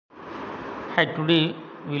Hi, today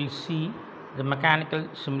we'll see the mechanical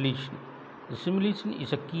simulation. The simulation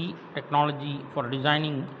is a key technology for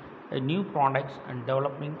designing a new products and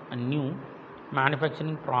developing a new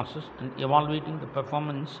manufacturing process and evaluating the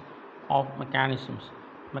performance of mechanisms.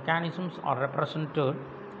 Mechanisms are represented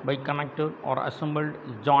by connected or assembled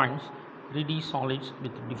joints, 3D solids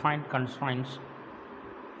with defined constraints,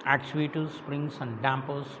 actuators, springs, and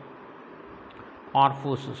dampers or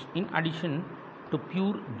forces. In addition to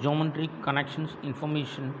pure geometric connections,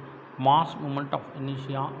 information, mass, moment of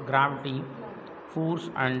inertia, gravity, force,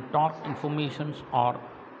 and torque informations are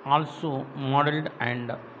also modeled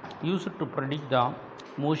and used to predict the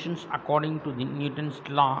motions according to the Newton's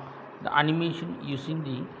law. The animation using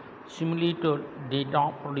the simulated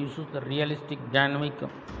data produces the realistic dynamic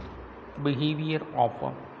behavior of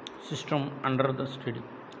a system under the study.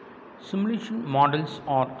 Simulation models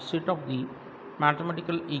are set of the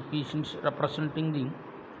mathematical equations representing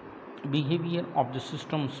the behavior of the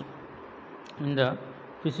systems in the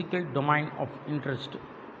physical domain of interest.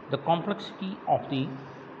 The complexity of the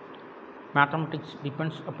mathematics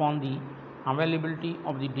depends upon the availability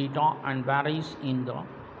of the data and varies in the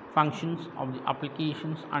functions of the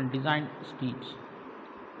applications and design states.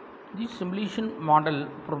 The simulation model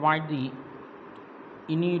provides the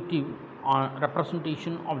intuitive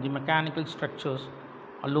representation of the mechanical structures,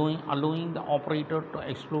 allowing the operator to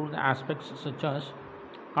explore the aspects such as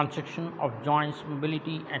construction of joints,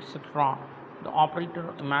 mobility, etc. The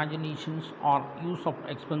operator imaginations or use of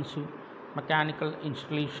expensive mechanical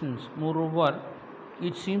installations. Moreover,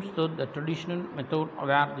 it seems that the traditional method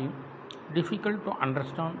were the difficult to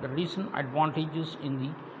understand. The recent advantages in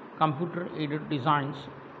the computer-aided designs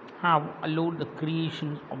have allowed the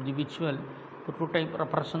creation of the visual prototype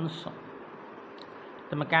represents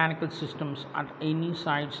the mechanical systems at any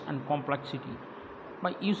size and complexity.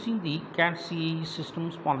 By using the CAD-CAE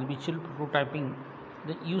systems for the visual prototyping,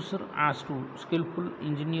 the user has to skillful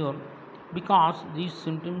engineer because these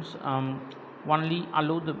systems only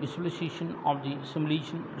allow the visualization of the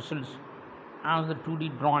simulation results, as the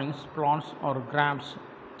 2D drawings, plots, or graphs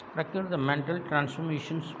require the mental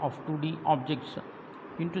transformations of 2D objects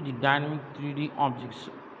into the dynamic 3D objects,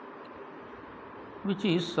 which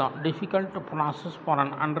is difficult to process for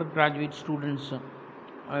an undergraduate students.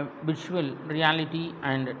 Virtual reality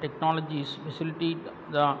and technologies facilitate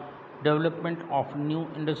the development of new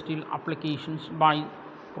industrial applications by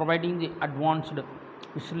providing the advanced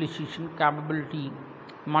visualization capability,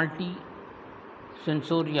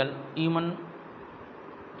 multi-sensorial human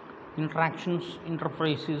interactions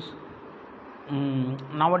interfaces.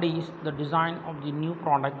 Nowadays, the design of the new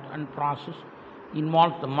product and process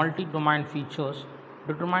involves the multi-domain features.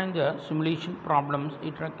 Determine the simulation problems.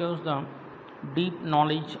 It requires the deep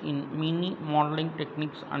knowledge in many modeling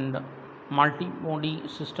techniques and multi-body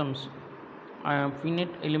systems,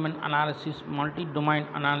 finite element analysis, multi-domain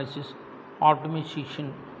analysis,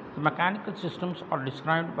 optimization. The mechanical systems are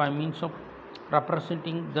described by means of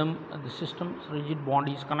representing them the system's rigid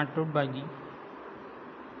bodies connected by the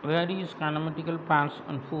various kinematical pairs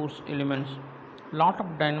and force elements. Lot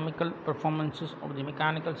of dynamical performances of the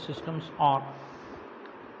mechanical systems are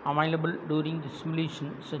available during the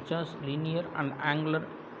simulation, such as linear and angular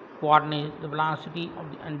coordinates, the velocity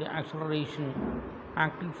of the and the acceleration,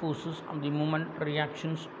 active forces of the moment,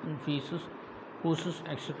 reactions in phases, forces,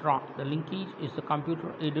 etc. The linkage is the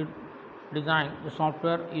computer aided design. The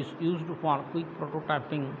software is used for quick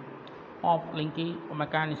prototyping of linkage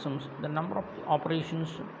mechanisms. The number of the operations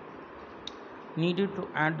needed to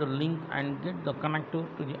add the link and get the connector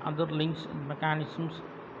to the other links and mechanisms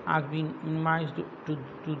has been minimized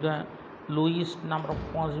to the lowest number of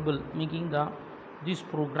possible, making these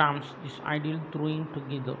programs this ideal throwing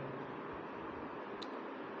together.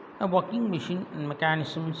 A working machine and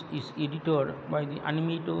mechanisms is edited by the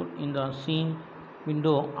animator in the same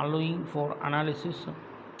window, allowing for analysis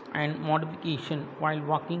and modification while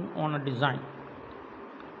working on a design.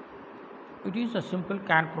 It is a simple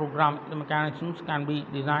CAD program. The mechanisms can be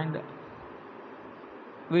designed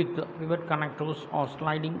with pivot connectors or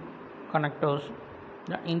sliding connectors.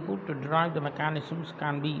 The input to derive the mechanisms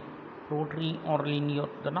can be rotary or linear.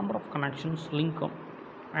 The number of connections link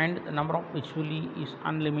and the number of visually is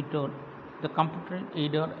unlimited. The computer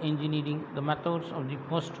aided engineering, the methods of the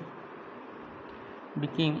first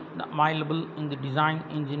became available in the design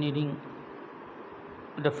engineering.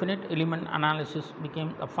 The finite element analysis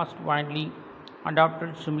became the first widely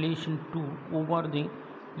adopted simulation tool. Over the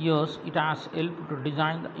years, it has helped to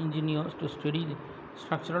design the engineers to study the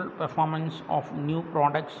structural performance of new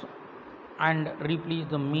products and replace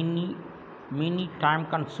the many time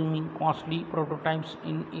consuming costly prototypes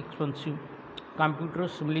in expensive Computer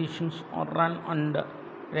simulations are run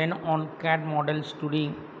on CAD models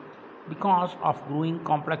today because of growing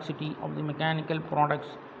complexity of the mechanical products.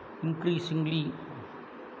 Increasingly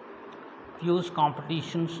fierce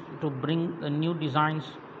competitions to bring the new designs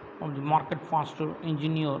of the market faster.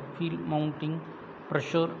 Engineer feel mounting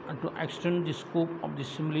pressure to extend the scope of the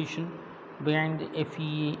simulation behind the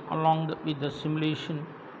FEA along with the simulation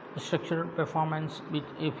structural performance with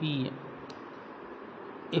FEA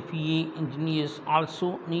engineers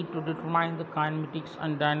also need to determine the kinematics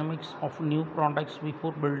and dynamics of new products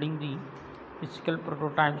before building the physical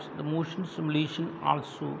prototypes. The motion simulation,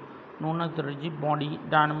 also known as the rigid body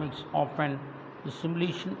dynamics, often the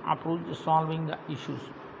simulation approach is solving the issues.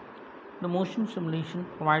 The motion simulation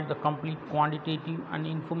provides the complete quantitative and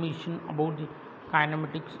information about the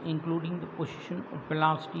kinematics, including the position of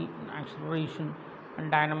velocity and acceleration, and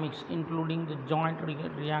dynamics, including the joint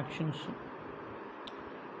reactions,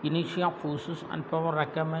 inertia forces, and power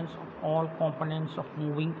requirements of all components of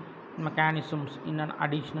moving mechanisms. In an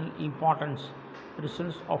additional importance,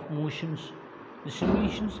 results of motions. The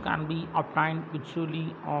simulations can be obtained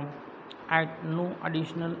visually at no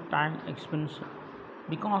additional time expense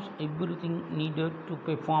because everything needed to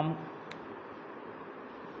perform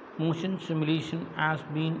motion simulation has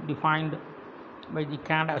been defined by the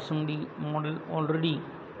CAD assembly model already.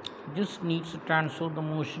 Just needs to transfer the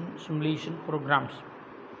motion simulation programs.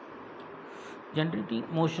 Generating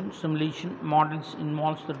motion simulation models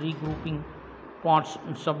involves the regrouping parts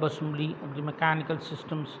and subassembly of the mechanical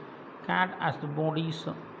systems. CAD as the bodies,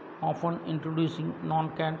 often introducing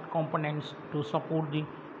non-CAD components to support the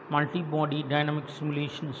multi-body dynamic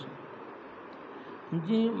simulations.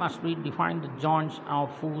 Engineer must be define the joints or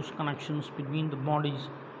force connections between the bodies,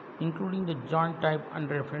 including the joint type and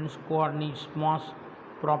reference coordinates. Mass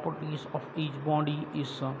properties of each body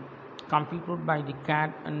is computed by the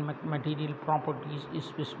CAD, and material properties is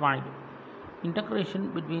specified.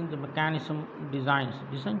 Integration between the mechanism designs.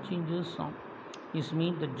 Design changes is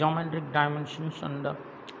made the geometric dimensions and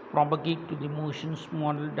propagate to the motions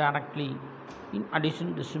model directly. In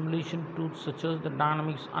addition, the simulation tools such as the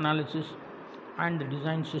dynamics analysis and the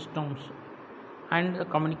design systems and the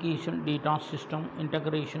communication data system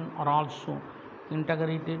integration are also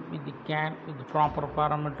integrated with the CAD with the proper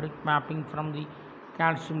parametric mapping from the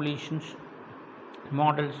CAD simulations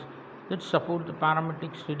models that support the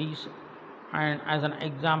parametric studies. And as an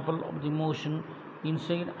example of the motion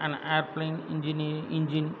inside an airplane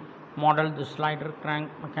engine model the slider crank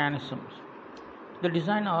mechanisms. The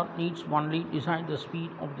designer needs only design the speed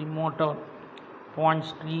of the motor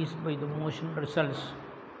points created by the motion results.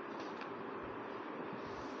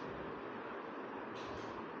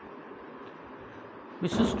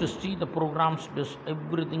 Wishes to see the programs does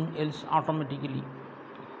everything else automatically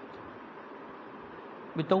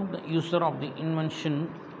without the user of the invention.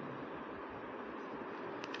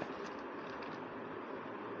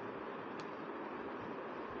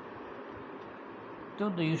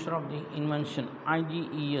 Without the user of the invention,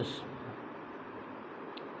 IGES.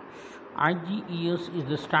 IGES is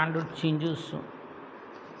the standard changes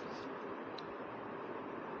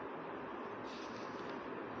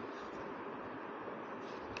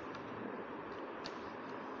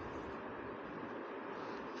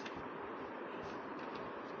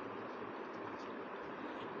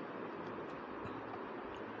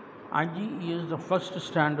IGE is the first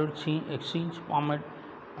standard exchange format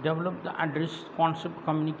developed to address concept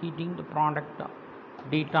communicating the product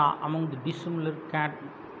data among the dissimilar CAD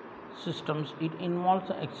systems. It involves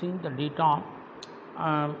exchange the data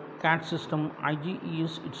CAD system.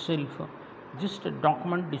 IGES itself just a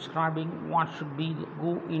document describing what should be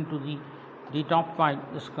go into the data file.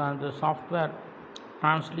 The software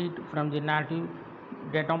translate from the native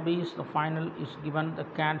database. The final is given the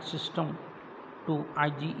CAD system to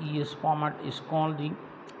IGES format is called the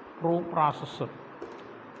processor.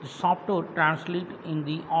 The software translate in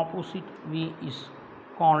the opposite way is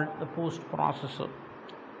called the post processor.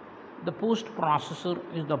 The post processor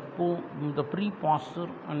is the pre-processor,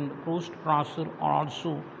 and the post processor are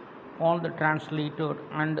also called the translator,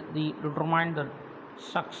 and they determine the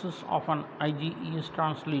success of an IGES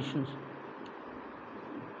translations.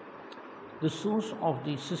 The source of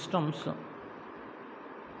the systems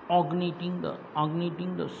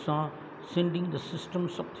sending the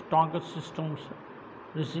systems of the target systems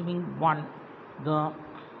receiving one. The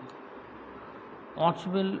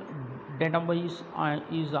archival database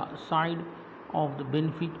is a side of the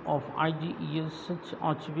benefit of IGES. Such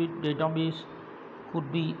archival database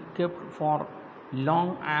could be kept for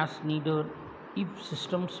long as needed if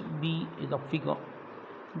systems B is a figure.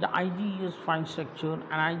 The IGES file structure.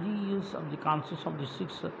 An IGES of the consists of the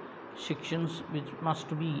 6 sections which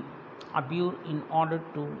must be appear in order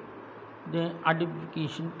to the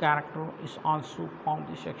identification character is also called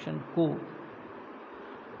the section code.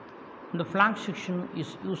 The flag section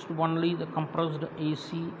is used only the compressed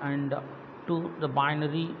AC and to the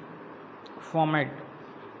binary format.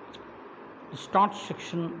 The start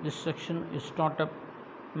section, this section is started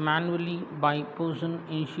manually by person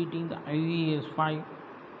initiating the IES file.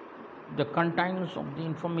 The contents of the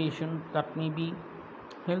information that may be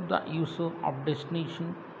help the user of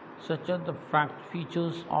destination, such as the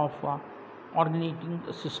features of originating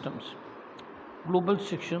the systems. Global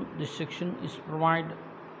section, this section is provide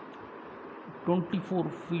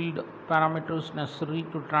 24 field parameters necessary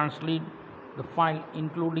to translate the file,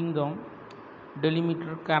 including the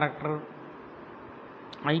delimiter character,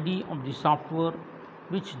 ID of the software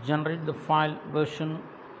which generate the file version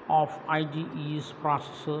of IGES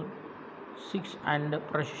processor, 6 and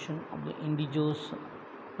precision of the integers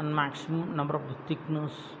and maximum number of the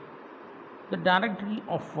thickness. The directory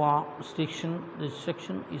of section, this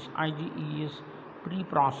section is IGES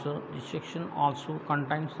preprocessor. This section also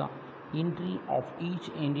contains the entry of each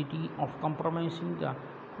entity of compromising the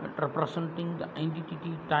representing the entity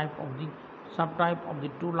type of the subtype of the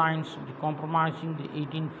 2 lines of the compromising the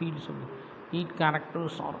 18 fields of the 8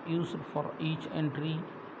 characters are used for each entry.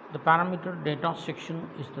 The parameter data section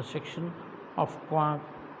is the section of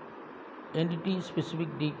entity specific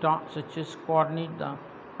data such as coordinate, the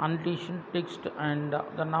annotation text and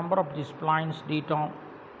the number of the splines data,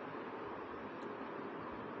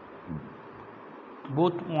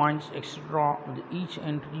 both points etc. Each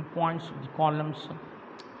entry points of the columns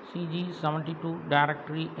CG72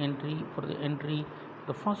 directory entry for the entry.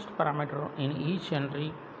 The first parameter in each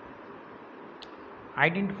entry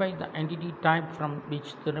identifies the entity type from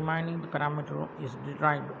which the remaining parameter is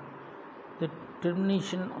derived. The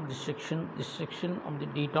termination of the section, this section of the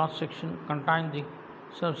data section contains the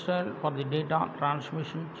substyle for the data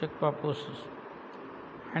transmission check purposes.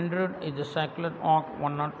 100 is the circular arc,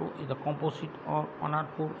 102 is the composite arc,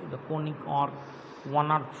 104 is the conic arc,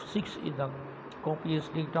 106 is the copious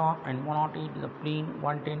data and 108 is the plane,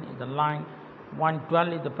 110 is the line,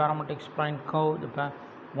 112 is the parametric spline curve,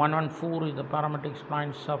 114 is the parametric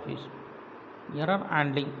spline surface. Error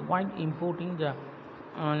handling. While importing the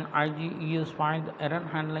IGES file, the error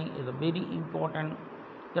handling is very important.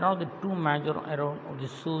 There are the 2 major errors of the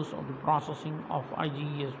source of the processing of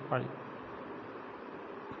IGES file.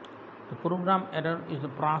 The program error is the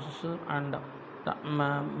processor and the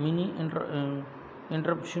mini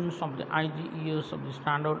interruptions of the IGES of the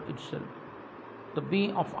standard itself. The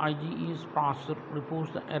way of IGES processor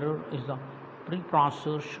reports the error is the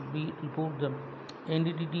preprocessor should be report the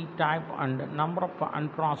entity type and number of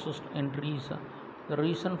unprocessed entries, the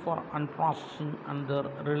reason for unprocessing and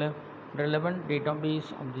the relevant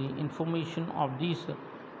database of the information of these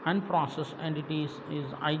unprocessed entities is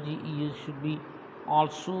IGES should be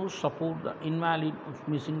also support the invalid of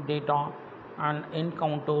missing data and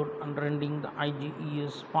encountered and rendering the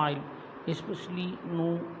IGES file, especially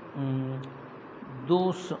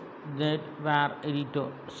those that were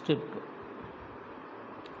editor step.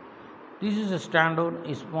 This is a standard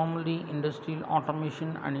is formally industrial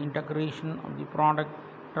automation and integration of the product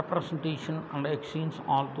representation and exchange,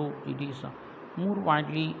 although it is more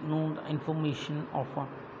widely known the information of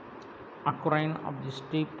occurring of the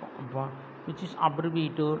step of, which is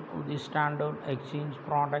abbreviated of the standard exchange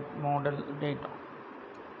product model data.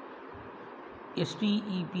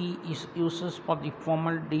 STEP is uses for the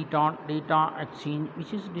formal data exchange,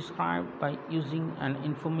 which is described by using an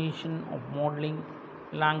information of modeling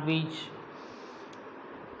language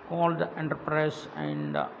called enterprise,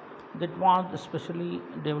 and that was specially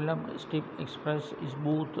developed. Step express is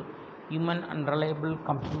both human and reliable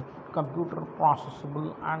computer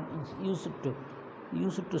processable and is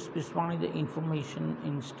used to specify the information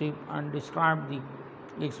in step and describe the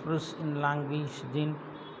express in language, then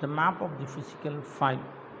the map of the physical file.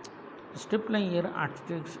 The step layer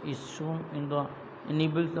architecture is shown in the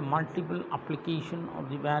enables the multiple application of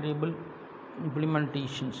the variable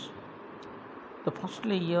implementations. The first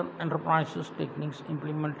layer enterprises techniques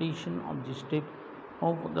implementation of the step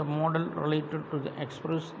of the model related to the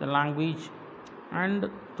express the language and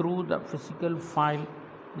through the physical file.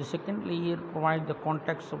 The second layer provides the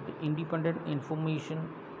context of the independent information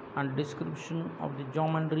and description of the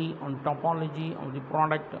geometry and topology of the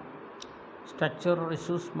product. Structure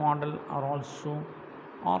resource model are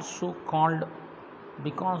also called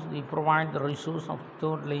because they provide the resource of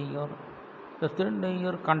third layer. The third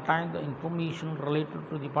layer contains the information related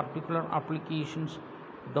to the particular applications,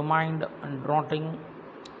 domain and routing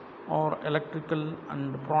or electrical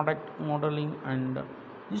and product modeling and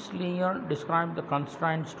This layer describes the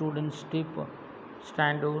constrained student step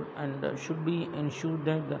standard and should be ensured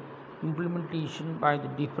that the implementation by the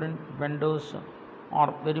different vendors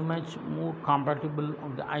are very much more compatible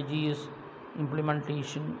of the IGS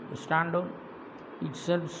implementation standard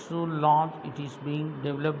itself so large it is being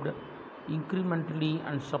developed incrementally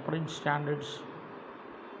and separate standards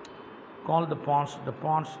called the parts. The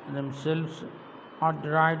parts themselves are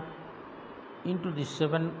derived into the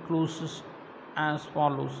 7 clauses as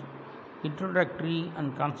follows. Introductory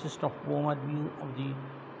and consist of overview of the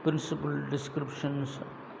principal descriptions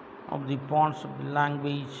of the parts of the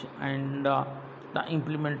language and the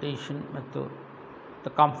implementation method, the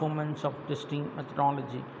conformance of testing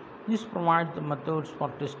methodology. This provides the methods for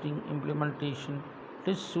testing implementation,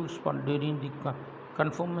 test suits for during the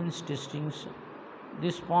conformance testings.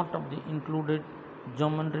 This part of the included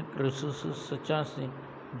geometric resources such as the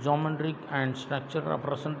geometric and structure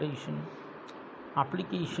representation,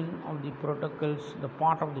 application of the protocols, the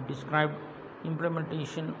part of the described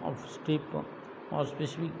implementation of step or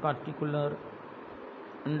specific particular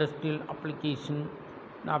industrial application,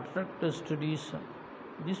 the abstract test studies.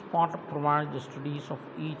 This part provides the studies of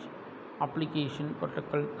each application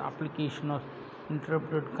protocol, application of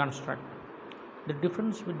interpreted construct. The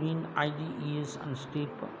difference between IGES and STEP.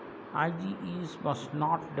 IGES was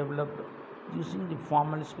not developed using the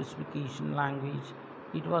formal specification language.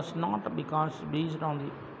 It was not because based on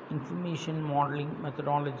the information modeling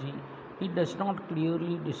methodology, it does not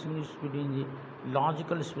clearly distinguish between the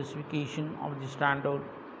logical specification of the standard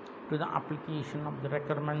to the application of the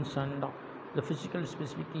requirements and the physical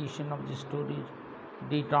specification of the storage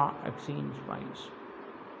data exchange files.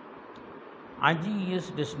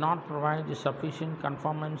 IGES does not provide the sufficient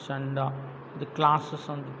conformance and the classes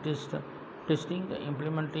on the testing the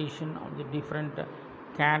implementation of the different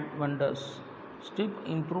CAD vendors. STEP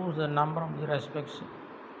improves the number of the respects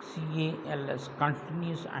CALS,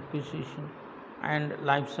 continuous acquisition and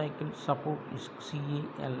lifecycle support is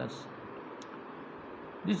CALS.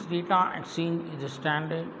 This data exchange is a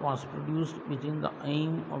standard was produced within the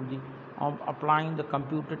aim of applying the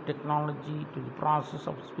computer technology to the process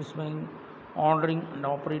of specifying, ordering and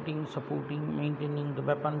operating, supporting, maintaining the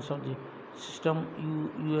weapons of the system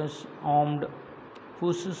US armed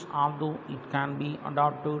forces, although it can be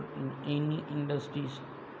adopted in any industries,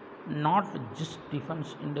 not just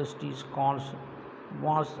defense industries. Calls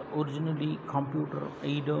was originally computer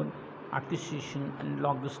aided acquisition and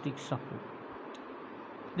logistics support.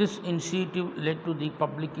 This initiative led to the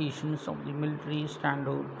publications of the military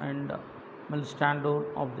standard and mill standard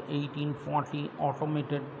of the 1840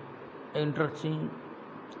 automated interchange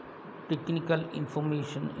technical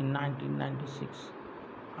information in 1996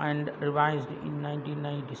 and revised in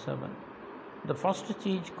 1997. The first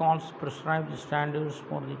stage calls prescribed standards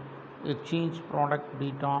for the exchange product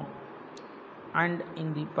data and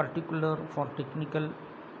in the particular for technical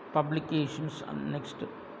publications and next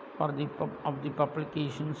for the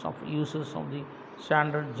publications of uses of the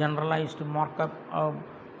standard generalized markup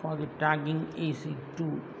for the tagging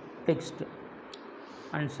AC2 text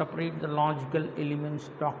and separate the logical elements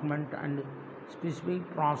document and specific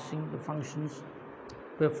processing the functions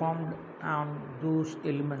performed on those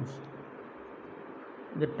elements.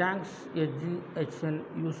 The tags HL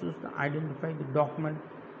uses to identify the document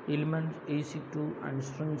elements AC2 and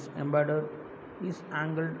strings embedded is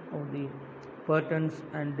angled of the patterns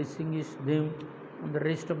and distinguish them from the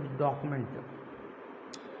rest of the document.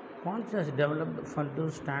 Quants has developed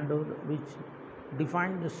further standard which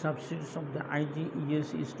define the subsets of the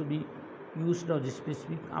IGES is to be used of the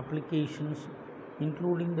specific applications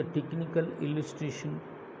including the technical illustration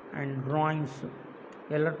and drawings,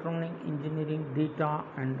 electronic engineering data,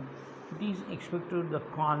 and it is expected the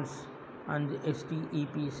cons and the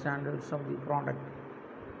STEP standards of the product.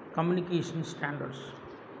 Communication standards.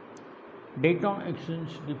 Data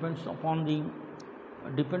exchange depends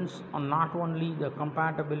on not only the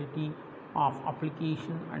compatibility of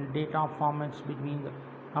application and data formats between the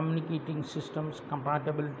communicating systems,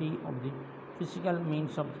 compatibility of the physical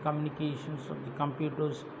means of the communications of the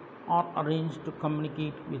computers are arranged to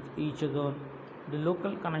communicate with each other. The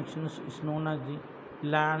local connections is known as the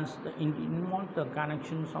LANs. The involve the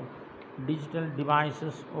connections of digital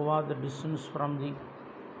devices over the distance from the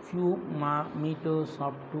few meters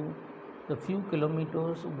up to the few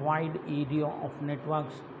kilometers wide area of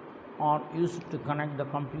networks are used to connect the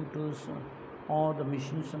computers or the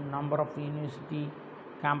machines in number of university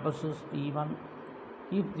campuses even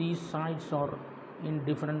if these sites are in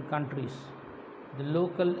different countries. The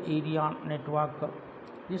local area network,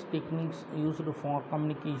 these techniques used for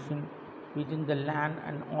communication within the LAN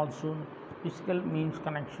and also physical means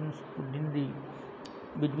connections within the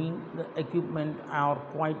between the equipment are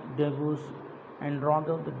quite diverse and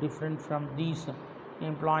rather different from these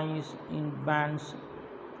employees in vans.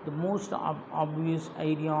 The most obvious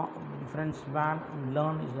area of difference van and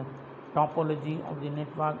learn is the topology of the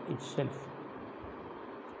network itself.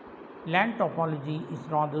 LAN topology is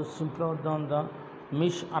rather simpler than the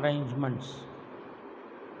mesh arrangements.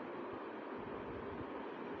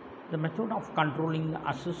 The method of controlling the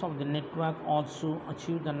access of the network also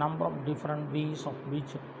achieves a number of different ways, of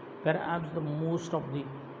which perhaps the most of the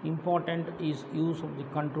important is use of the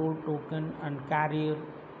control token and carrier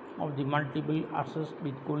of the multiple access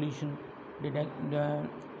with collision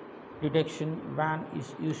detection. WAN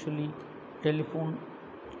is usually telephone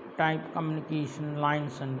type communication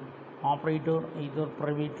lines and operated either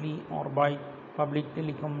privately or by public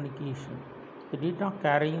telecommunication. The data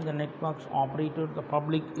carrying the networks operated the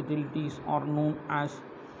public utilities are known as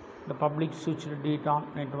the public switched data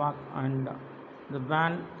network, and the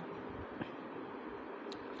WAN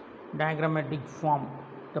diagrammatic form.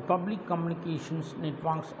 The public communications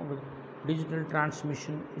networks of digital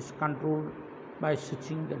transmission is controlled by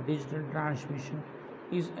switching. The digital transmission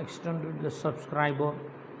is extended to the subscriber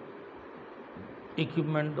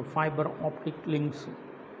equipment, the fiber optic links.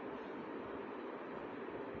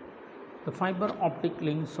 The fiber optic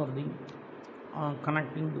links are the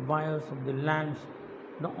connecting the wires of the LANs.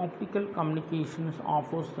 The optical communications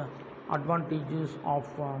offers the advantages of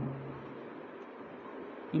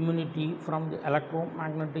immunity from the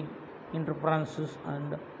electromagnetic interferences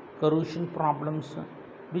and corrosion problems,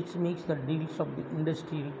 which makes the deals of the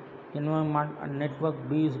industrial environment and network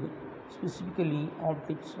based. Specifically,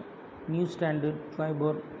 optics new standard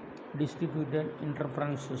fiber distributed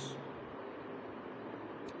interferences.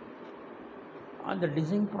 The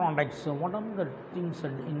design products, what are the things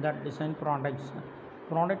in that design products?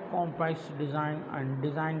 Product comprise design and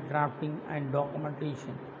design drafting and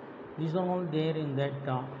documentation. These are all there in that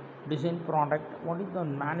design product. What is the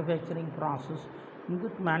manufacturing process? In the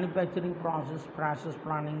manufacturing process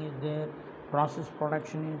planning is there, process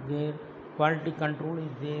production is there, quality control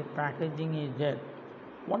is there, packaging is there.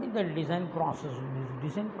 What is the design process? This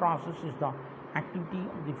design process is the activity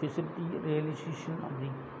of the facility realization of the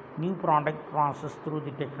new product process through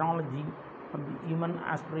the technology of the human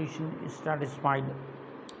aspiration is satisfied.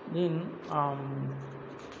 Then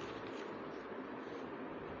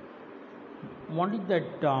what is that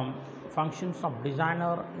functions of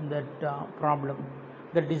designer in that problem?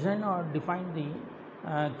 The designer define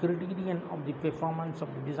the criterion of the performance of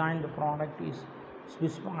the designed product is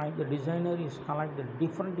specified. The designer is collect the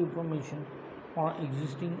different information for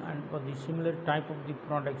existing and for the similar type of the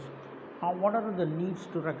products. What are the needs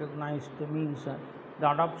to recognize? The means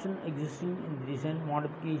the adoption existing in design,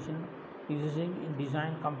 modification existing in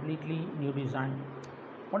design, completely new design.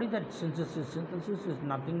 What is that synthesis? Synthesis is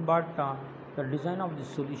nothing but the design of the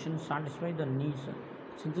solution satisfy the needs.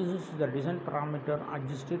 Synthesis is the design parameter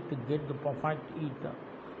adjusted to get the perfect heat.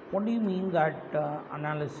 What do you mean that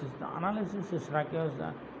analysis? The analysis is requires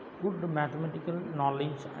good mathematical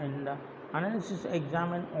knowledge, and analysis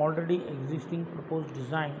examine already existing proposed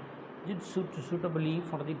design it suitably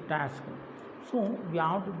for the task. So we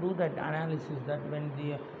have to do that analysis. That when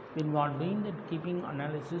we are doing that keeping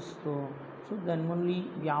analysis, so then only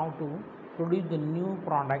we have to produce the new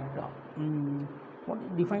product.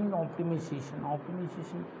 What define the optimization?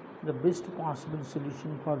 Optimization the best possible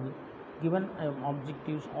solution for the given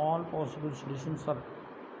objectives. All possible solutions are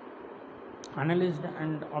analyzed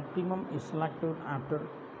and optimum is selected after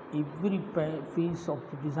every phase of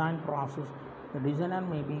the design process. The designer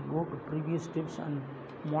maybe go to previous steps and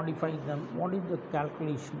modify them. What is the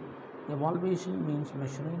calculation? Evaluation means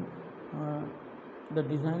measuring the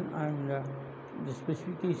design and the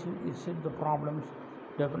specification is set the problems.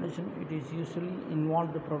 Definition, it is usually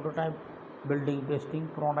involved the prototype building, testing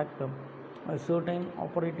product, a certain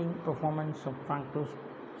operating performance of factors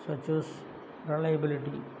such as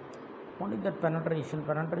reliability. What is that penetration?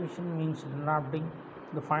 Penetration means drafting.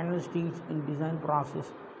 The final stage in design process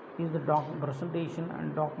is the presentation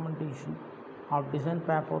and documentation of design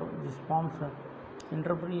paper. This forms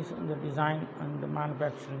interface in the design and the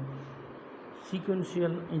manufacturing.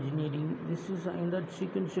 Sequential engineering. This is in that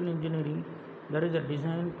sequential engineering there is a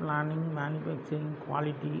design, planning, manufacturing,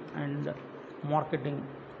 quality and marketing.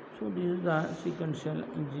 So this is the sequential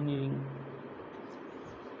engineering.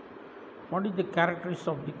 What is the characteristics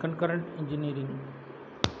of the concurrent engineering?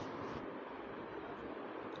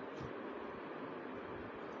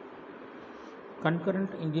 Concurrent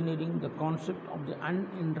engineering, the concept of the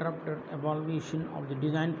uninterrupted evaluation of the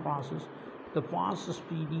design process, the fast,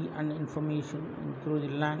 speedy and information through the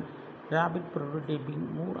land, rapid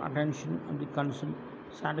prototyping, more attention on the concern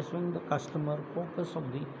satisfying the customer focus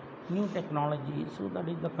of the new technology. So that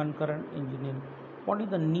is the concurrent engineering. What is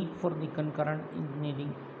the need for the concurrent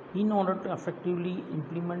engineering? In order to effectively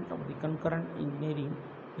implement of the concurrent engineering,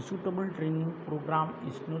 a suitable training program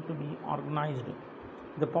is need to be organized.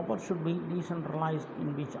 The power should be decentralized,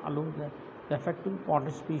 in which allows the effective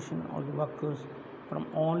participation of the workers from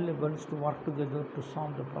all levels to work together to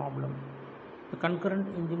solve the problem. The concurrent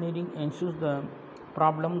engineering ensures the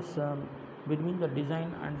problems between the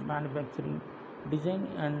design and manufacturing, design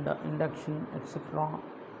and induction, etc.,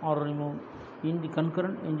 are removed. In the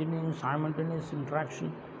concurrent engineering, simultaneous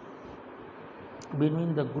interaction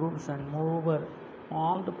between the groups, and moreover,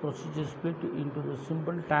 all the procedures split into the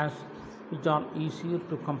simple tasks which are easier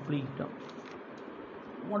to complete.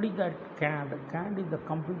 What is that CAD? CAD is the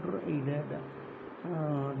computer aided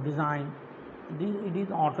design. It is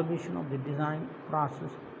automation of the design process.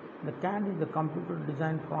 The CAD is the computer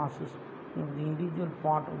design process of the individual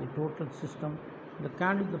part of the total system. The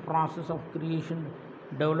CAD is the process of creation,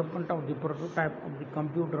 development of the prototype of the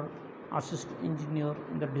computer assist engineer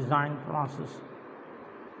in the design process.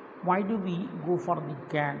 Why do we go for the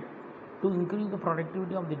CAD? To increase the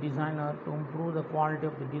productivity of the designer, to improve the quality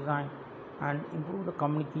of the design, and improve the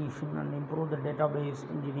communication, and improve the database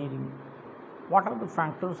engineering. What are the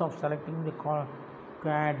factors of selecting the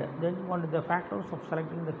CAD? Then one of the factors of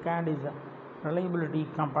selecting the CAD is reliability,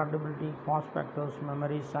 compatibility, cost factors,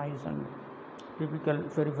 memory size, and typical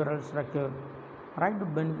peripherals required. Right?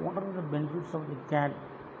 What are the benefits of the CAD?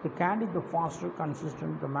 The CAD is the faster,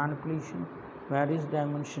 consistent, the manipulation, various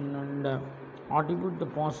dimension, and attribute the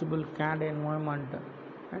possible CAD environment,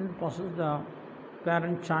 and possess the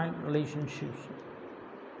parent-child relationships.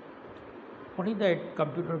 What is that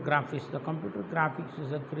computer graphics? The computer graphics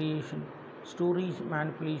is a creation, storage,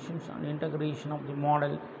 manipulations, and integration of the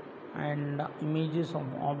model and images of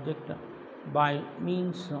object by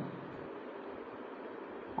means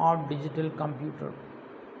of digital computer.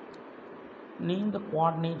 Name the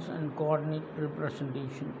coordinates and coordinate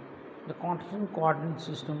representation. The Cartesian coordinate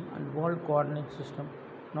system and world coordinate system,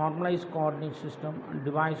 normalized coordinate system, and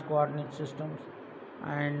device coordinate systems.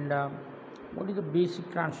 And what is the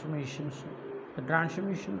basic transformations? The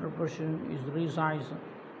transformation representation is resize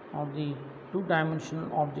of the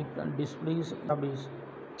two-dimensional object and displays database.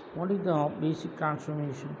 What is the basic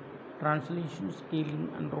transformation? Translation, scaling,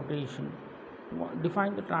 and rotation.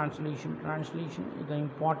 Define the translation. Translation is the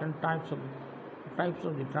important types of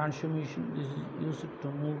the transformation. This is used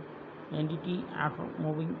to move entity after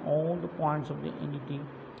moving all the points of the entity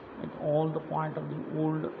at all the point of the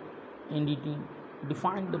old entity.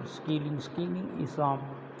 Define the scaling. Scaling is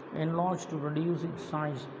enlarged to reduce its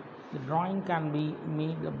size. The drawing can be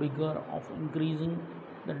made bigger of increasing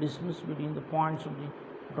the distance between the points of the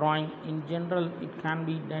drawing. In general, it can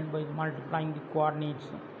be done by multiplying the coordinates,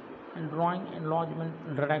 and drawing enlargement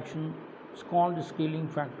and reduction is called the scaling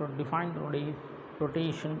factor. Define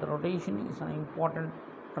rotation. The rotation is an important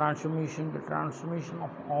transformation. The transformation of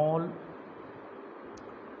all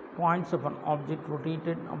points of an object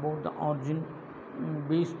rotated about the origin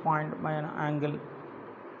base point by an angle.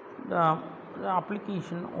 The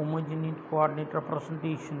application homogeneous coordinate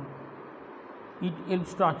representation. It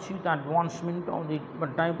helps to achieve the advancement of the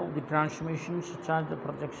type of the transformation, such as the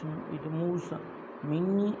projection. It moves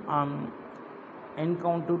many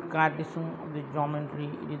encountered characteristics of the geometry.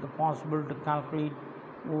 It is possible to calculate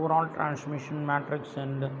overall transformation matrix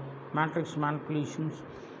and matrix manipulations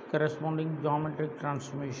corresponding geometric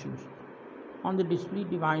transformations. On the display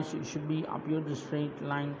device, it should be appear the straight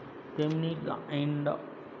line, terminate the end,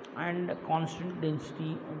 and constant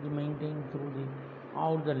density of the maintained through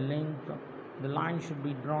the length. The line should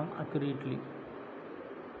be drawn accurately.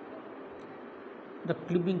 The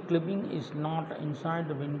clipping is not inside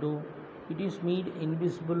the window. It is made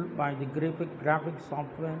invisible by the graphic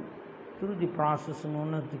software through the process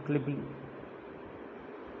known as the clipping.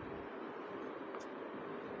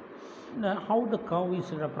 How the curve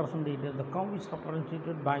is represented? The curve is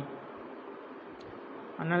represented by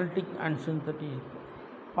analytic and synthetic.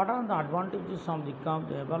 What are the advantages of the curve?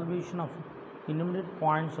 The evaluation of intermediate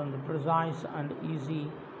points on the precise and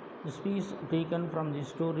easy. The space taken from the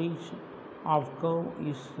storage of curve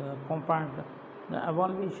is compact. The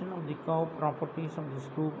evaluation of the curve properties of the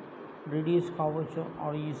scope, radius, curvature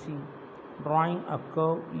are easy. Drawing a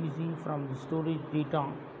curve easy from the storage data.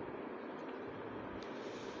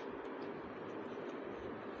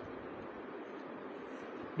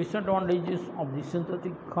 Disadvantages of the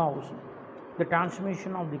synthetic curves. The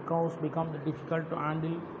transformation of the curves becomes difficult to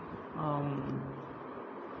handle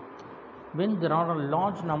when there are a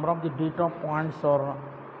large number of the data points are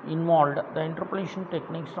involved. The interpolation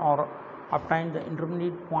techniques are obtain the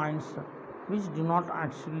intermediate points which do not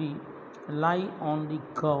actually lie on the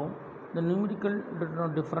curve. The numerical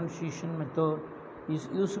differentiation method is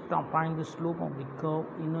used to obtain the slope of the curve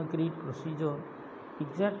in a grid procedure.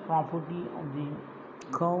 Exact property of the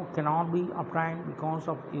curve cannot be obtained because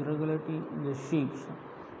of irregularity in the shapes.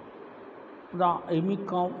 The amic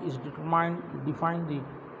curve is determined to define the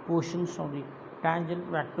portions of the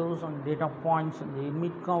tangent vectors and data points, and the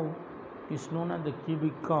amic curve is known as the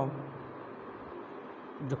cubic curve.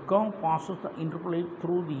 The curve passes the interpolate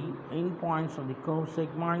through the endpoints of the curve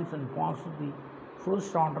segments and passes the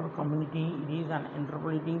first order community. It is an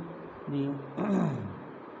interpolating the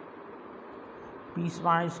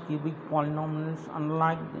piecewise cubic polynomials.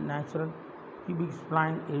 Unlike the natural cubic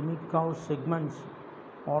spline, amic curve segments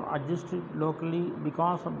are adjusted locally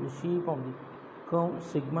because of the shape of the curve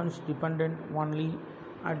segments dependent only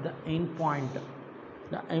at the end point.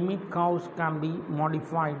 The amic curves can be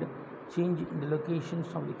modified, change in the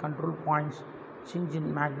locations of the control points, change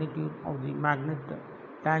in magnitude of the magnet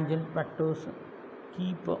tangent vectors,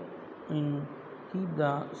 keep the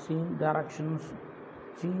same directions,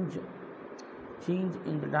 change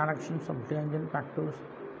in the directions of tangent vectors,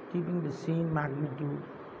 keeping the same magnitude.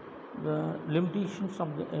 The limitations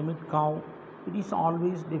of the amic curve: it is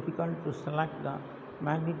always difficult to select the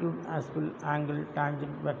magnitude as well angle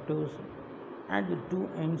tangent vectors at the two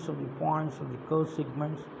ends of the points of the curve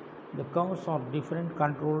segments. The curves are different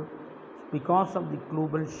control because of the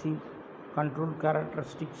global shape control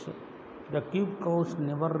characteristics. The cube curves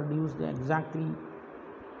never reduce the exactly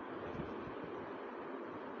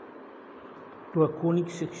to a conic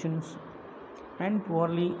sections and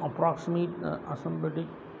poorly approximate the asymptotic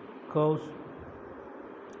curves.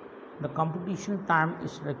 The computation time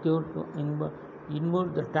is required to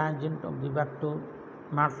invert the tangent of the vector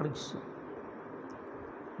matrix.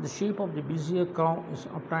 The shape of the Bezier curve is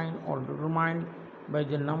obtained or determined by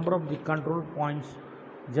the number of the control points.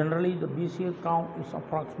 Generally, the Bezier curve is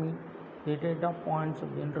approximate the data points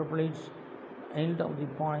of the interpolates end of the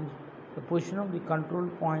points. The position of the control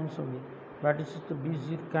points of the vertices, the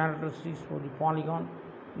Bezier characteristics for the polygon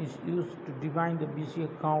is used to define the Bezier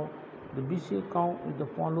curve. The Bezier curve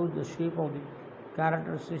follows the shape of the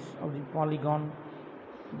characteristics of the polygon.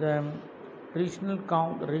 The rational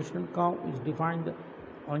curve is defined the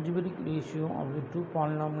algebraic ratio of the two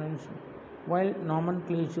polynomials, while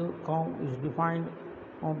nomenclature curve is defined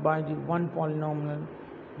by the one polynomial.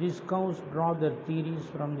 These curves draw their theories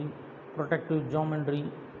from the protective geometry.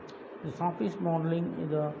 The surface modeling is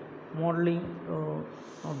the modeling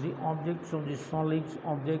of the objects of the solids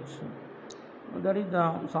objects. That is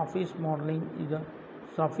the surface modeling is the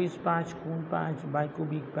surface patch, cone patch,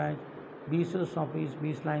 bicubic patch, Bezier surface,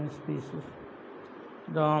 baseline spaces.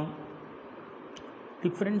 The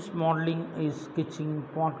difference modeling is sketching,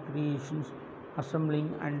 part creations,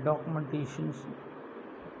 assembling and documentations.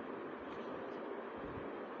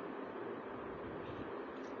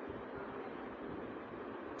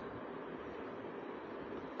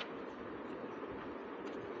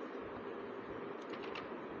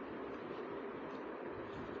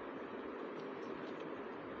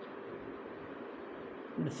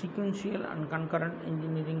 The sequential and concurrent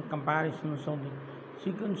engineering comparisons of the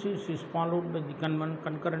sequences is followed by the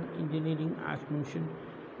concurrent engineering as mentioned.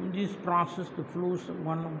 In this process, the flows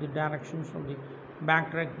one of the directions of the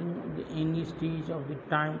backtracking of the any stage of the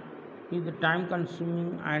time is the time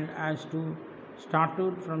consuming and as to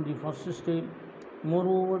started from the first step.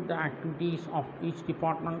 Moreover, the activities of each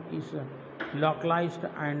department is localized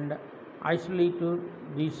and isolated.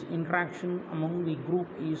 This interaction among the group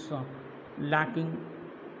is lacking.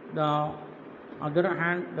 The other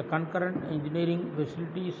hand, the concurrent engineering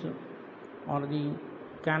facilities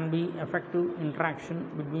can be effective interaction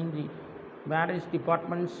between the various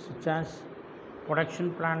departments such as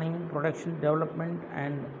production planning, production development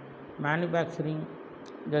and manufacturing.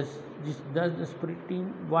 Thus the spirit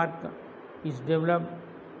team work is developed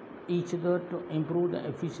each other to improve the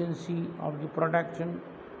efficiency of the production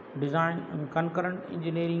design, and concurrent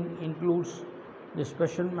engineering includes the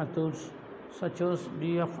special methods such as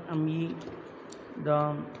DFME.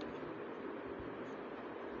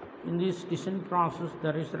 In this design process,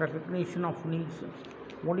 there is recognition of needs.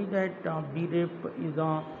 What is that BREP is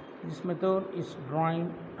this method is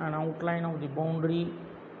drawing an outline of the boundary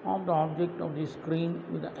of the object of the screen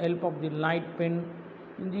with the help of the light pen.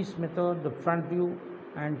 In this method, the front view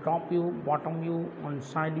and top view, bottom view and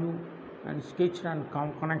side view and sketched and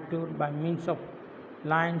connected by means of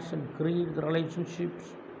lines and create the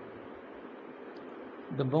relationships.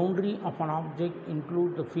 The boundary of an object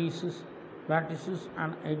includes the faces, vertices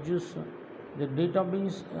and edges. The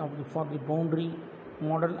database for the boundary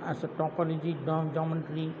model as a topology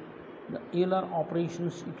geometry. The Euler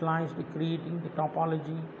operations utilized creating the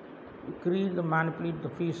topology, create the manipulate the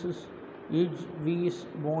faces, edge, base,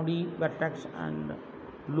 body, vertex, and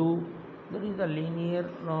loop. There is a linear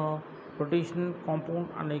rotation, compound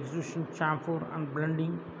and extrusion, chamfer and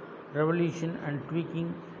blending, revolution and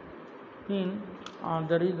tweaking. Then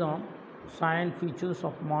there is a science features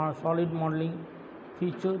of solid modeling,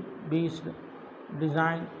 feature based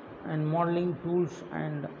design and modeling tools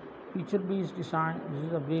and feature based design. This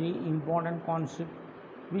is a very important concept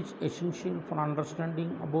which is essential for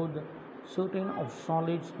understanding about the certain of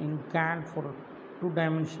solids in CAD for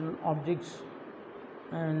two-dimensional objects,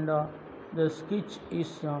 and the sketch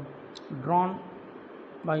is drawn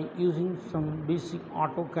by using some basic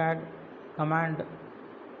AutoCAD command.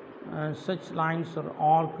 Such lines are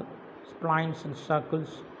arc, splines and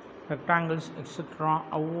circles, rectangles, etc.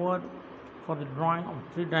 However, for the drawing of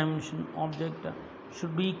three-dimensional object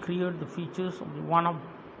should be create the features of the one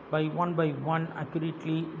by one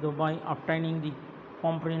accurately, thereby obtaining the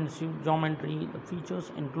comprehensive geometry. The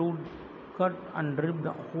features include cut and ribbed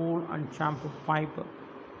hole and chamfered pipe,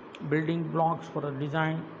 building blocks for a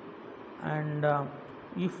design, and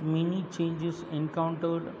if many changes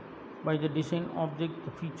encountered by the design object,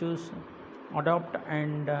 the features adapt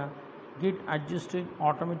and get adjusted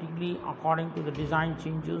automatically according to the design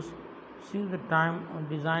changes. See the time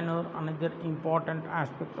designer. Another important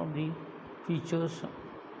aspect of the features,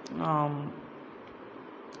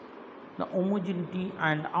 the homogeneity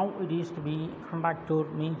and how it is to be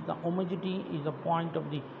conducted. Means the homogeneity is the point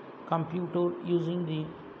of the computer using the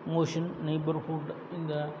motion neighborhood in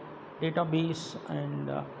the database, and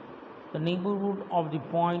the neighborhood of the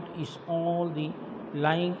point is all the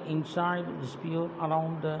lying inside the sphere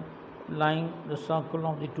around the line, the circle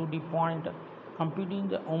of the 2D point. Computing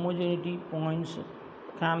the homogeneity points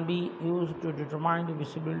can be used to determine the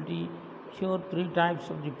visibility. Here, three types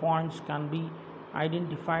of the points can be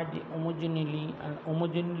identified: the homogeneously and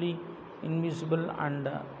homogeneously invisible, and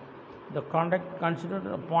the considered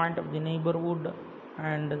a point of the neighborhood,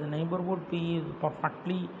 and the neighborhood P is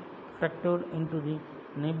perfectly factored into the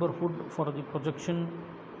neighborhood for the projection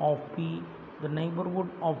of P. The neighborhood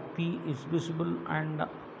of P is visible and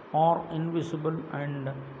or invisible, and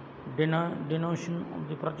denotation of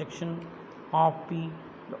the projection of P.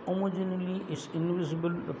 The homogeneously is invisible.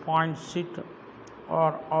 The points sit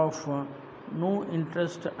or of no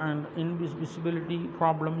interest, and invisibility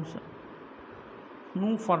problems.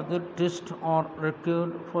 No further tests are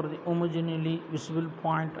required for the homogeneously visible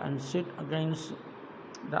point and sit against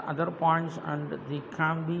the other points, and they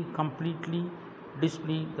can be completely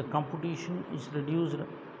displayed. The computation is reduced.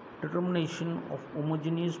 Determination of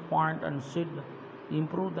homogeneous point and sit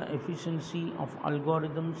improve the efficiency of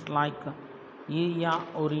algorithms like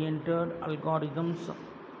area-oriented algorithms.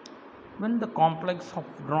 When the complex of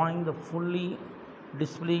drawing the fully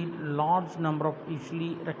displayed large number of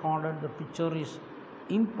easily recorded the picture is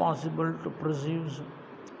impossible to perceive.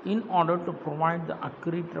 In order to provide the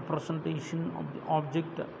accurate representation of the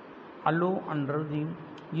object, allow under the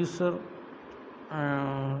user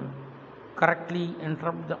correctly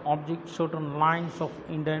interrupt the object certain lines of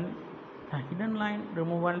hidden. The hidden line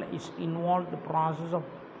removal is involved the process of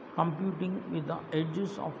computing with the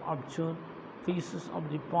edges of observed faces of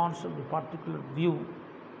the parts of the particular view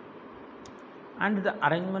and the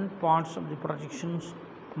arrangement parts of the projections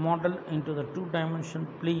model into the two-dimensional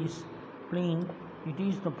plane. It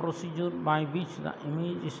is the procedure by which the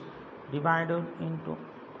image is divided into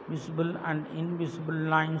visible and invisible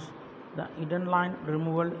lines. The hidden line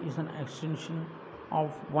removal is an extension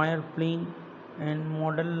of wireplane and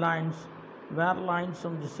model lines, where lines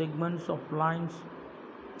of the segments of lines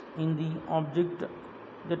in the object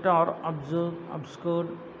that are obscured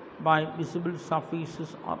by visible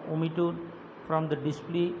surfaces are omitted from the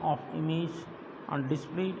display of image, and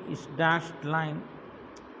displayed is dashed line.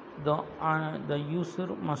 The user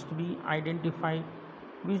must be identified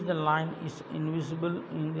which the line is invisible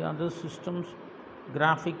in the other systems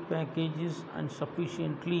graphic packages, and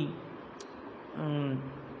sufficiently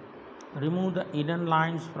remove the hidden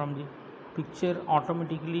lines from the picture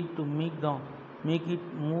automatically to make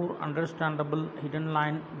it more understandable. Hidden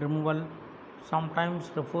line removal,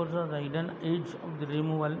 sometimes referred to the hidden edge of the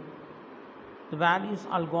removal. The various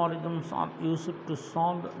algorithms are used to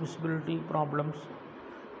solve visibility problems.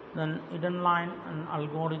 Then hidden line and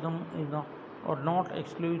algorithm are not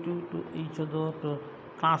exclusive to each other. The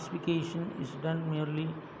classification is done merely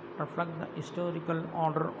reflect the historical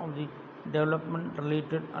order of the development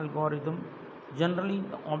related algorithm. Generally,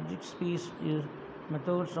 the object space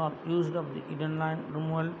methods are used of the hidden line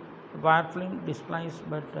removal. Wireframe displays,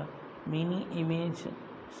 but Many image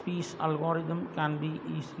space algorithm can be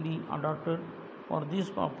easily adopted for this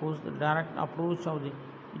purpose. The direct approach of the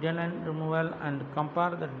hidden line removal and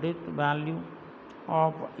compare the depth value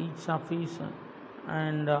of each surface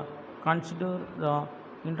and consider the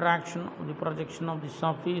interaction of the projection of the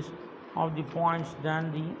surface of the points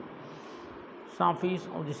than the surface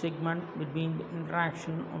of the segment between the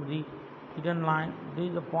interaction of the hidden line. There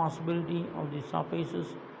is a possibility of the surfaces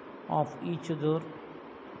of each other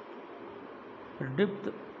depth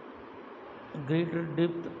greater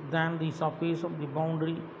depth than the surface of the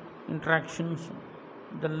boundary interactions,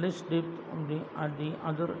 the less depth of the at the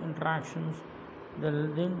other interactions,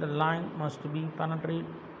 then the line must be penetrate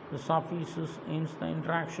the surfaces. Hence the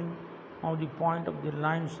interaction of the point of the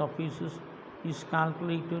line surfaces is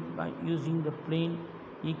calculated by using the plane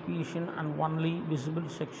equation, and only visible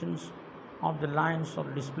sections of the lines are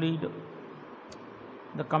displayed.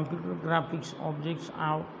 The computer graphics objects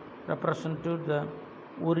have represented the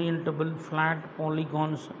orientable flat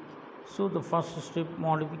polygons. So the first step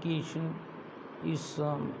modification is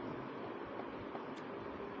the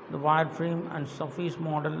wireframe and surface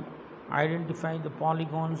model. Identify the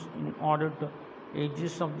polygons in order to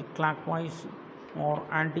edges of the clockwise or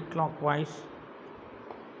anti-clockwise.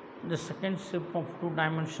 The second step of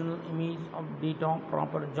two-dimensional image of data,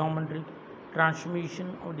 proper geometric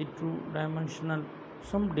transformation of the two-dimensional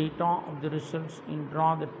some data of the results in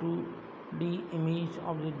draw the 2D image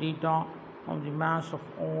of the data of the mass of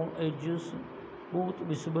all edges, both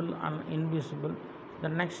visible and invisible. The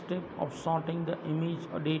next step of sorting the image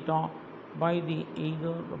data by the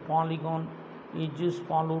either the polygon edges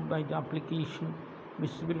followed by the application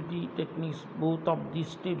visibility techniques. Both of these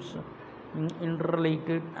steps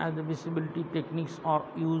interrelated as the visibility techniques are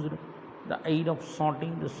used the aid of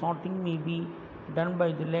sorting. The sorting may be done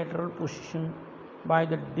by the lateral position, by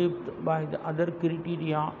the depth, by the other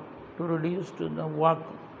criteria to reduce to the work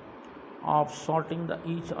of sorting. The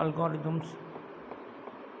each algorithms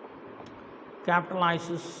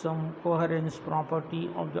capitalizes some coherence property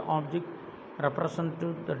of the object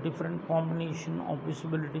represented. The different combination of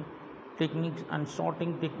visibility techniques and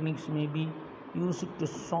sorting techniques may be used to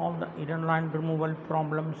solve the hidden line removal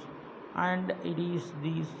problems, and it is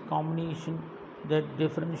these combination that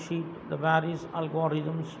differentiate the various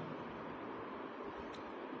algorithms.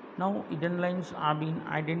 Now hidden lines have been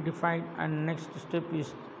identified, and next step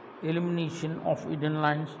is elimination of hidden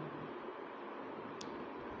lines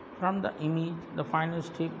from the image. The final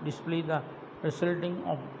step display the resulting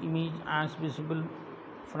of image as visible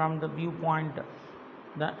from the viewpoint.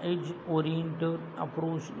 The edge oriented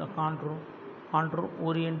approach, the contour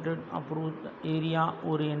oriented approach, the area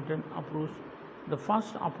oriented approach. The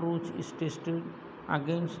first approach is tested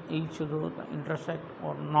against each other, the intersect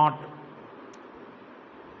or not.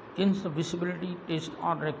 Hence the visibility test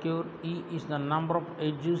are required. E is the number of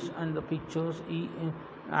edges and the pictures.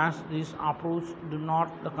 As this approach do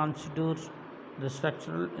not considers the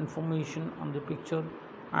structural information on the picture,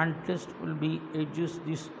 and test will be edges.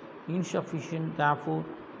 This insufficient, therefore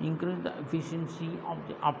increase the efficiency of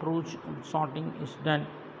the approach and sorting is done.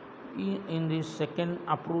 In this second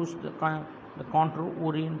approach, the contour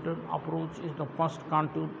oriented approach is the first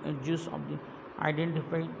contour edges of the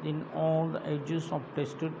identified, then all the edges of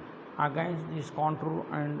tested against this contour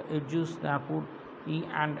and edges. Therefore E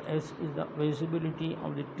and S is the visibility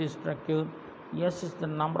of the test record. S is the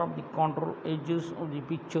number of the contour edges of the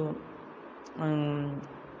picture, and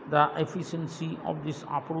the efficiency of this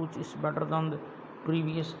approach is better than the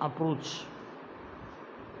previous approach.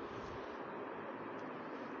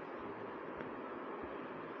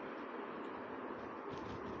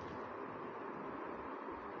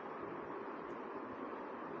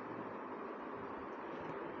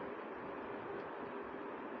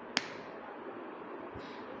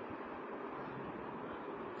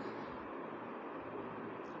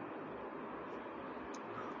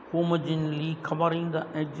 Homogeneously covering the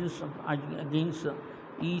edges against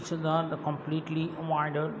each other, the completely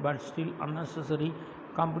avoided but still unnecessary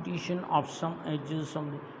competition of some edges of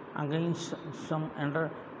the against some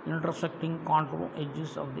intersecting contour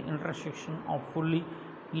edges of the intersection of fully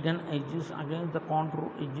hidden edges against the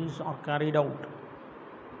contour edges are carried out.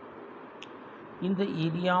 In the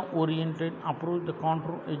area oriented approach, the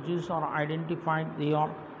contour edges are identified. They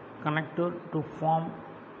are connected to form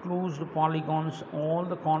closed polygons. All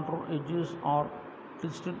the contour edges are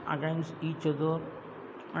tested against each other,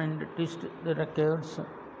 and test the records.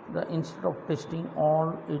 Instead of testing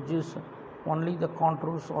all edges, only the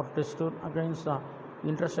contours are tested against the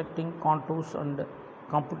intersecting contours, and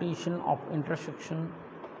computation of intersection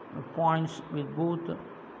points with both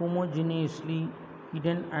homogeneously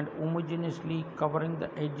hidden and homogeneously covering the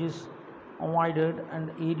edges avoided, and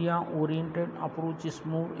area oriented approach is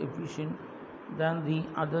more efficient than the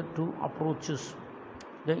other two approaches.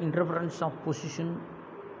 The interference of position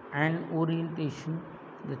and orientation,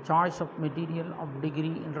 the choice of material of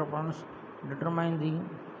degree interference determine the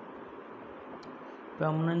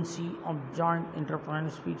permanency of joint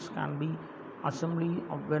interference fits can be assembly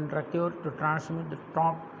of when required to transmit the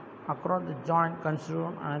torque across the joint. Consider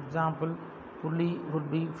an example: pulley would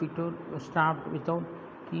be fitted strapped without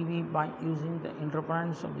TV by using the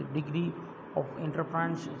interference of the degree of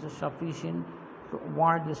interference is sufficient to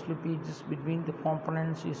avoid the slippages between the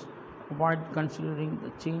components is avoid considering the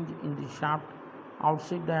change in the shaft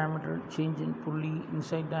outside diameter, change in pulley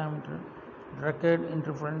inside diameter, required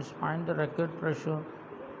interference, find the required pressure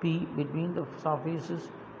P between the surfaces,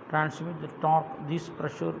 transmit the torque. This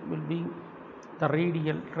pressure will be the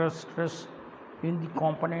radial stress in the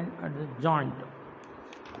component at the joint.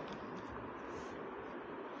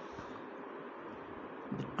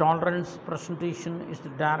 The tolerance presentation is the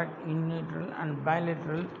direct, unilateral and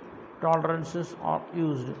bilateral tolerances are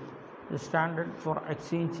used. The standard for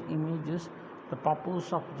exchange images. The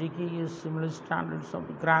purpose of GKE is similar standards of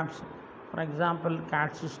the graphs. For example,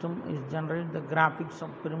 CAD system is generate the graphics of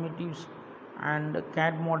primitives and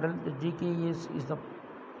CAD model. The GKES is the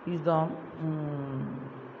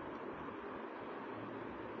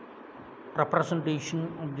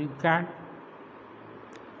representation of the CAD.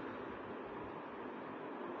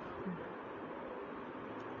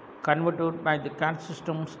 Converted by the CAD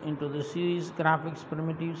systems into the series graphics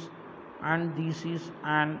primitives, and this is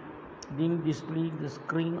and being displayed the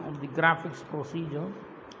screen of the graphics procedure.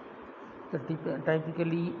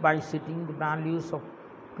 Typically by setting the values of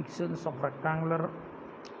pixels of rectangular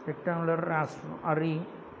raster array.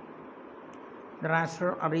 The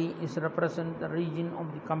raster array is represent the region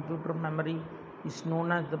of the computer memory is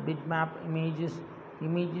known as the bitmap.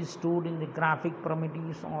 Images stored in the graphic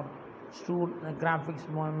primitives or stored in the graphics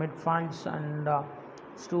mid files and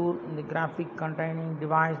stored in the graphic containing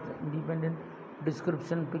device. The independent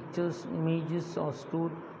description pictures images are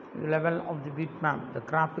stored level of the bitmap. The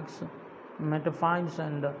graphics metafiles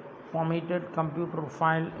and formatted computer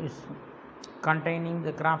file is containing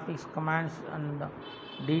the graphics commands and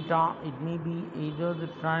data. It may be either the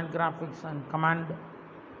client graphics and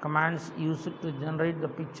commands used to generate the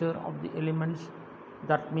picture of the elements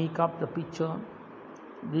that make up the picture.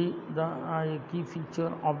 The key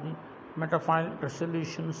feature of the metafile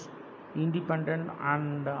resolutions independent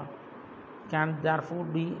and can therefore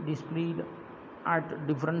be displayed at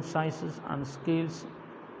different sizes and scales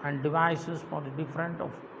and devices for the different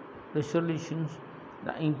of resolutions.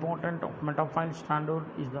 The importance of metafile standard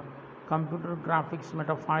is the computer graphics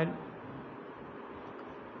metafile,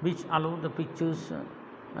 which allow the pictures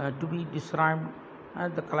to be described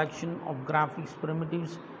as the collection of graphics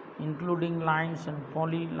primitives including lines and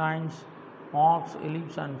polylines, arcs,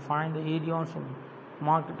 ellipses, and find the areas of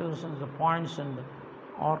markers as the points and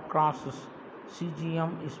or crosses.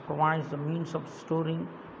 CGM provides the means of storing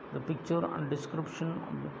the picture and description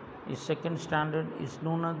of the second standard is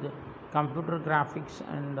known as the computer graphics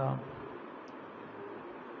and the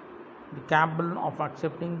capable of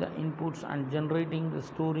accepting the inputs and generating the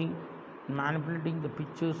storing and manipulating the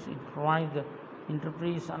pictures. It provides the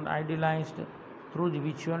interface and idealized through the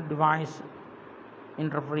visual device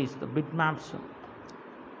interface. The bitmaps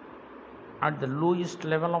at the lowest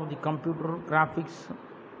level of the computer graphics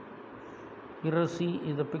hierarchy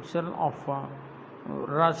is the pixel of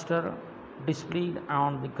raster displayed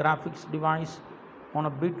on the graphics device on a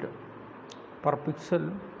bit per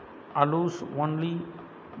pixel allows only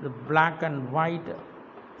the black and white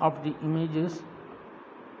of the images.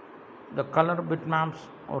 The color bitmaps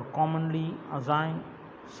are commonly assigned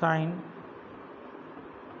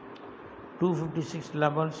 256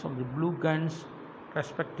 levels of the blue guns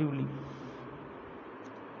respectively.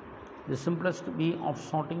 The simplest way of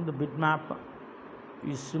sorting the bitmap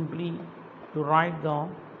is simply to write the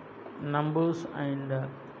numbers and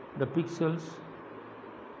the pixels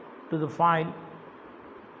to the file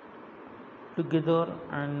together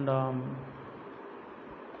and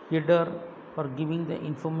header for giving the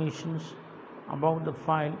informations about the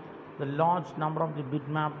file. The large number of the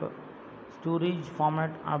bitmap storage format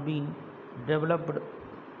have been developed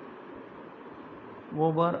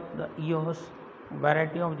over the years.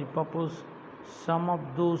 Variety of the purpose, some of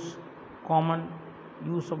those common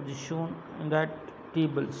use of the shown in that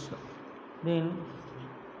tables. Then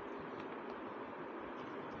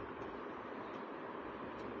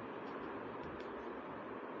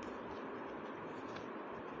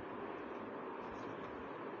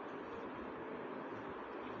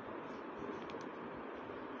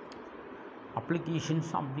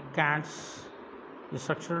applications of the CADs, the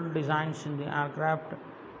structural designs in the aircraft,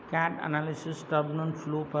 CAD analysis, turbulent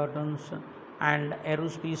flow patterns, and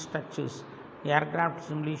aerospace structures. The aircraft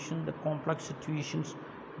simulation, the complex situations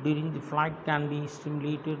during the flight can be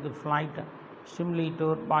simulated. The flight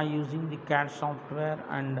simulator by using the CAD software,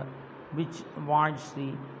 and which avoids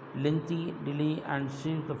the lengthy delay and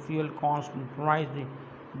saves the fuel cost and provides the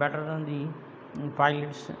better than the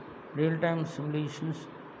pilots. Real-time simulations,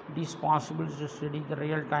 it is possible to study the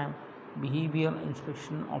real-time behavior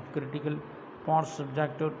inspection of critical parts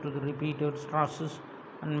subjected to the repeated stresses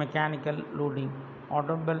and mechanical loading.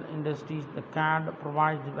 Automobile industries, the CAD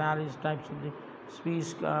provides the various types of the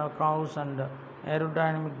space curves and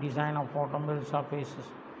aerodynamic design of automobile surfaces.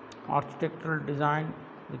 Architectural design,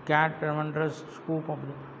 the CAD tremendous scope of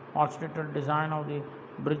the architectural design of the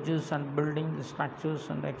bridges and building the structures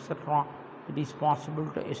and etc. It is possible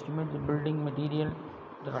to estimate the building material,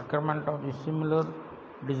 the requirement of the similar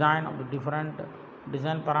design of the different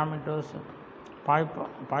design parameters, pipe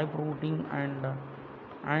routing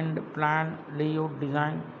and plan layout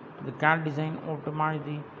design. The CAD design optimize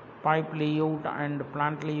the pipe layout and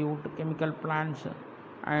plant layout, chemical plants,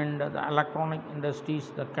 and the electronic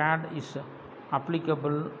industries. The CAD is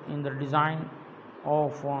applicable in the design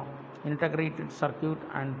of integrated circuit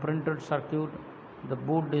and printed circuit. The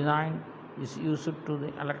board design is used to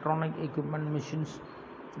the electronic equipment machines.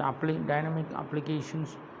 The dynamic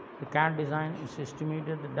applications, the CAD design is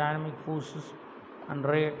estimated the dynamic forces and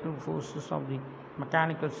reactive forces of the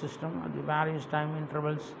mechanical system at the various time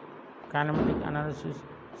intervals. Kinematic analysis,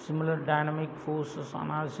 similar dynamic forces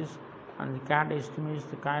analysis, and the CAD estimates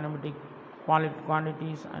the kinematic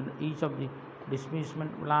quantities and each of the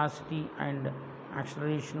displacement, velocity, and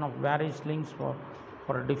acceleration of various links for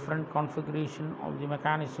a different configuration of the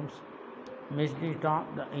mechanisms. Mesh data,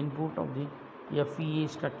 the input of the FEA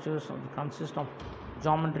structures consist of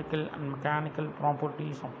geometrical and mechanical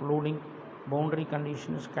properties of loading, boundary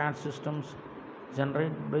conditions. CAD systems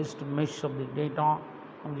generate best mesh of the data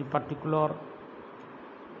of the particular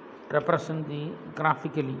represent the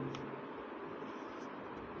graphically.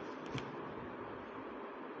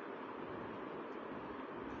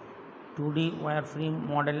 (2D) wireframe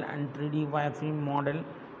model and 3D wireframe model.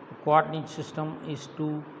 The coordinate system is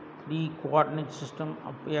 2D coordinate system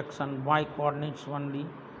of x and y coordinates only.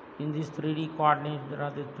 In this 3D coordinates, there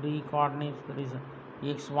are the three coordinates, there is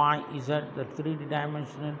x, y, z. The 3D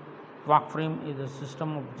dimensional wireframe is a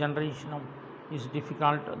system of generation of is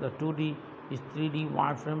difficult. The 2D is 3D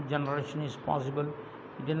wireframe generation is possible.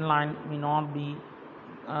 Hidden line may not be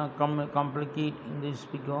complicated in this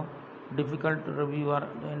figure. Difficult to reviewer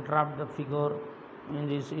to interrupt the figure in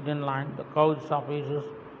this hidden line. The curved surfaces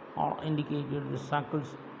are indicated, the circles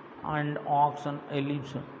and arcs and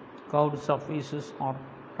ellipses. Curved surfaces are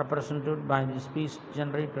represented by the space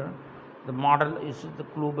generator. The model is the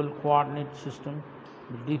global coordinate system.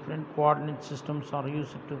 The different coordinate systems are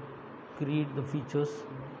used to create the features.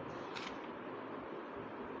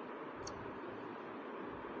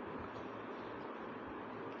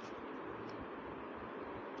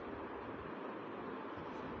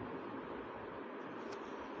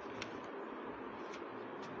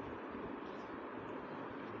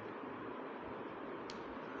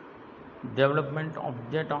 Development of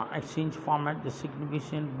data exchange format, the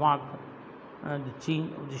significant work, the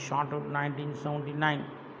change of the Charter 1979,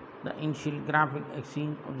 the initial graphic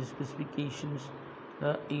exchange of the specifications.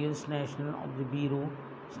 The US National of the Bureau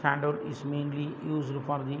standard is mainly used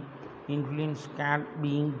for the influence. CAD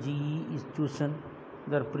being GE is chosen.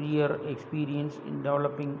 Their prior experience in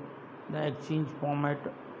developing the exchange format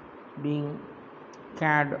being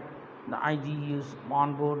CAD, the IGES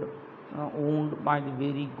on board owned by the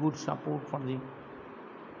very good support for the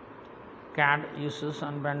CAD users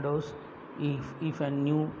and vendors. If a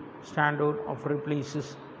new standard of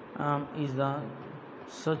replaces is the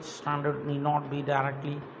such standard need not be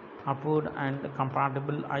directly upward and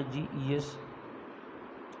compatible. IGES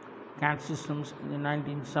CAD systems in the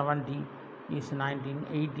 1970s is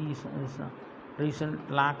 1980s is a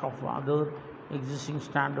recent lack of other existing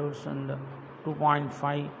standards, and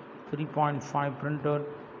 2.5 3.5 printed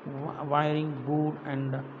wiring board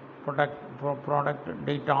and product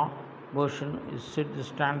data version is set the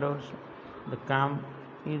standards. The CAM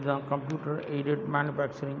is the computer aided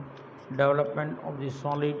manufacturing development of the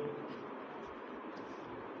solid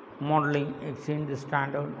modeling exchange, the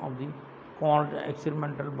standard of the called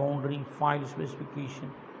experimental boundary file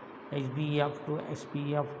specification XBF to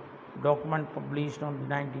XPF document published on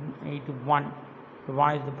 1981,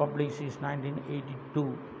 revised the published is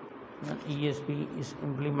 1982. ESP is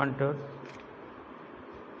implemented.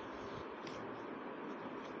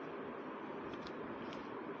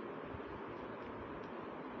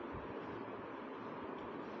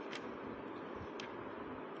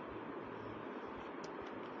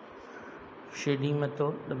 Shading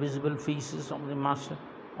method. The visible faces of the master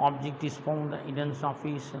object is found in the hidden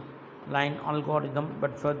surface line algorithm,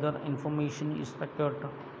 but further information is required to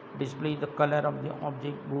display the color of the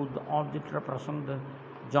object. Both the object represent the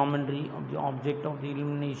geometry of the object of the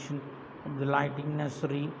illumination of the lighting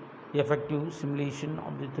necessary, the effective simulation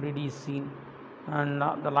of the 3D scene, and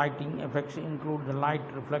the lighting effects include the light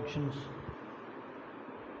reflections.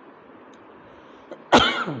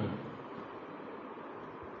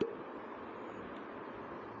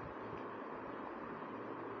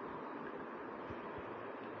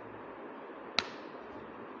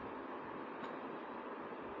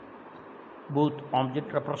 Both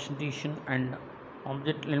object representation and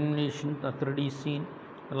object illumination, the 3D scene.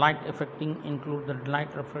 The light affecting include the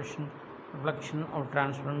light reflection of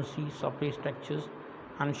transparency, surface textures,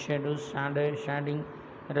 and shadows. Shading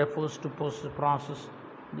refers to process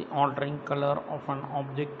the altering color of an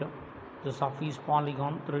object. The surface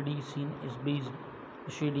polygon 3D scene is based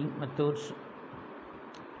on shading methods.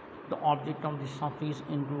 The object of the surface,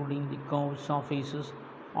 including the curved surfaces,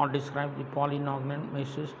 or describe the polynomial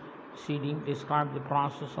measures. Shading describes the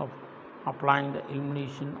process of applying the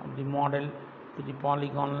illumination of the model to the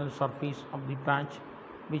polygonal surface of the patch,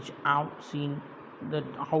 which have seen that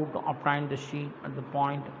how to apply the shade at the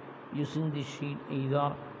point. Using the shade,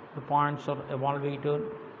 either the points are evaluated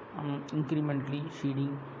incrementally.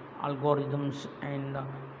 Shading algorithms and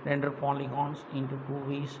render polygons into two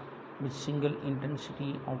ways with single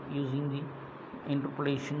intensity of using the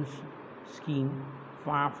interpolation scheme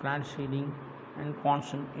for flat shading and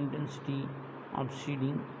constant intensity of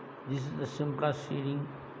shading. This is the simplest shading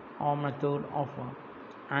or method of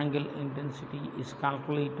angle intensity is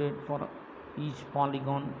calculated for each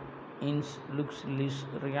polygon, hence looks less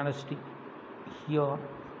realistic. Here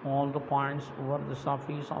all the points over the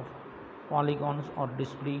surface of polygons are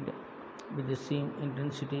displayed with the same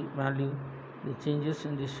intensity value. The changes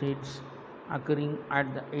in the shades occurring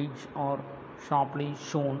at the edge are sharply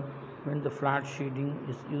shown when the flat shading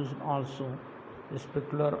is used. Also, the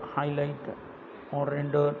specular highlight or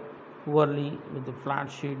rendered poorly with the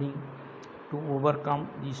flat shading. To overcome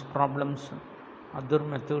these problems, other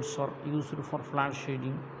methods are used for flat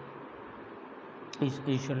shading is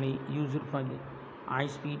usually used for the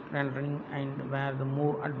high-speed rendering, and where the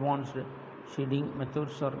more advanced shading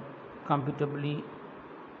methods are computably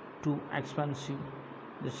too expensive.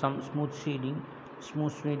 The smooth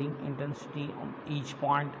shading intensity on each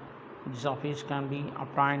point the surface can be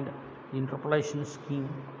applied the interpolation scheme,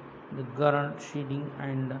 the current shading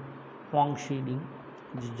and Wang shading.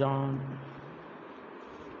 John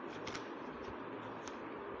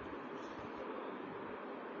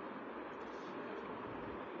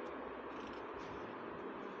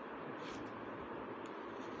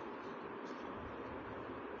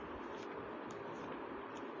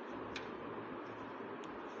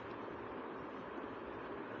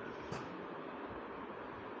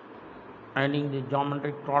adding the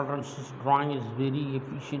geometric tolerances drawing is very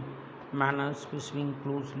efficient manner specifying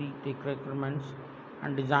closely take requirements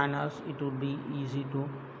and designers. It would be easy to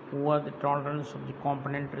over the tolerance of the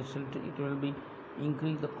component result. It will be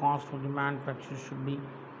increase the cost of the manufacture should be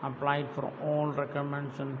applied for all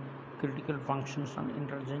requirements and critical functions and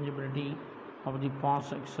interchangeability of the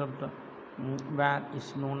parts except where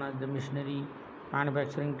is known as the machinery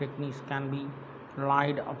manufacturing techniques can be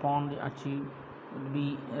relied upon the achieve will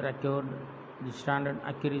be record the standard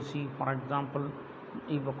accuracy. For example,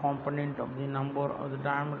 if a component of the number of the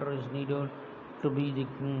diameter is needed to be the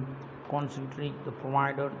concentric, the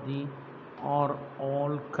provided the are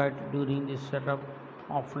all cut during the setup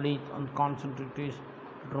of lathe and concentrators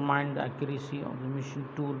to determine the accuracy of the machine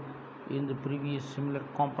tool. In the previous similar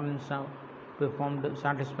components have performed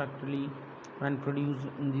satisfactorily when produced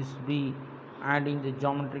in this way. Adding the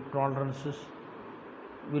geometric tolerances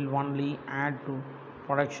will only add to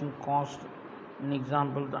production cost. An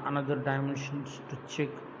example, the another dimensions to check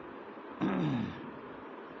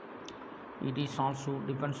it is also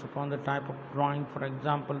depends upon the type of drawing. For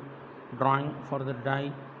example, drawing for the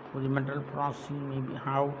die for the metal processing may be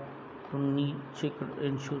how to need check to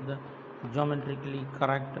ensure the geometrically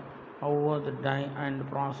correct. However, the die and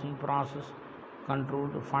processing process control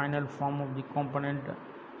the final form of the component,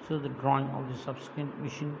 so the drawing of the subsequent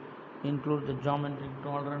machine include the geometric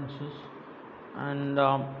tolerances, and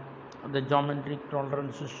the geometric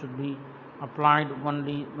tolerances should be applied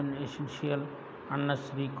only when essential.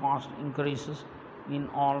 Unnecessary cost increases in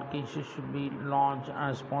all cases should be large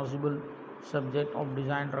as possible, subject of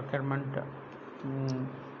design requirement.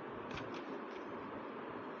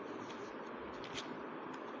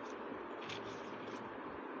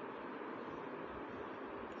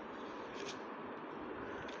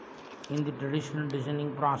 In the traditional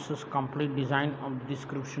designing process, complete design of the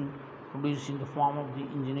description produced in the form of the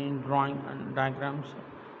engineering drawing and diagrams,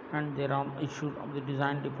 and there are issued of the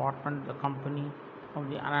design department, the company of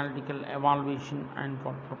the analytical evaluation and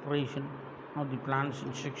for preparation of the plans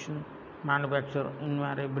instruction. Manufacturer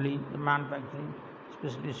invariably the manufacturing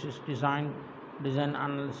specialists design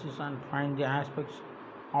analysis and find the aspects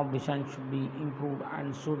of design should be improved,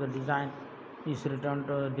 and so the design is returned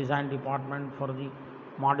to the design department for the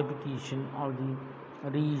modification or the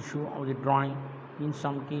reissue of the drawing. In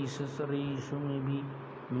some cases, reissue may be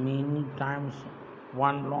many times.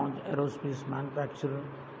 One large aerospace manufacturer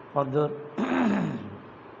further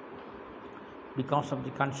because of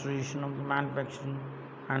the consideration of the manufacturing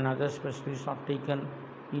and other specialists are taken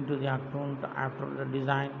into the account after the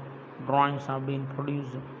design drawings have been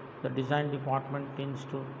produced. The design department tends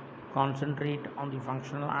to concentrate on the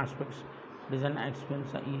functional aspects, design expense,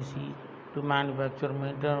 easy to manufacture,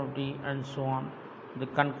 materiality, and so on. The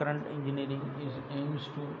concurrent engineering is aims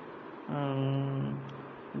to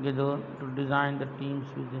together to design the teams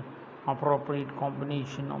with the appropriate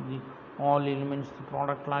combination of the all elements, the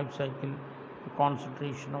product life cycle, the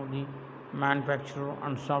concentration of the manufacturer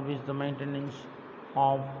and service, the maintenance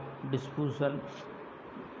of disposal.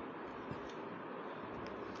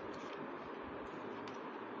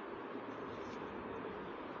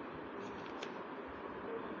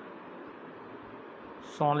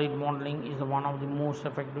 Solid modeling is one of the most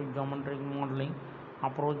effective geometric modeling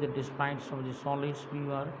approach that displays of the solids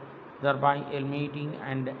viewer, thereby eliminating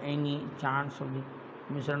and any chance of the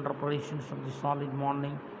misinterpretations of the solid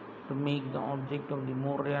modeling to make the object of the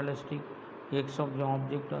more realistic x of the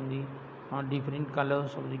object and the different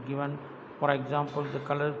colors of the given. For example, the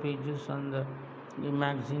color pages and the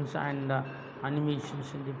magazines and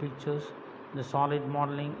animations in the pictures. The solid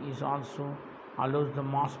modeling is also allows the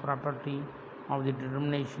mass property of the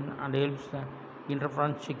determination and helps the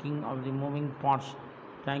interference checking of the moving parts.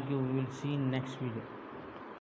 Thank you. We will see in next video.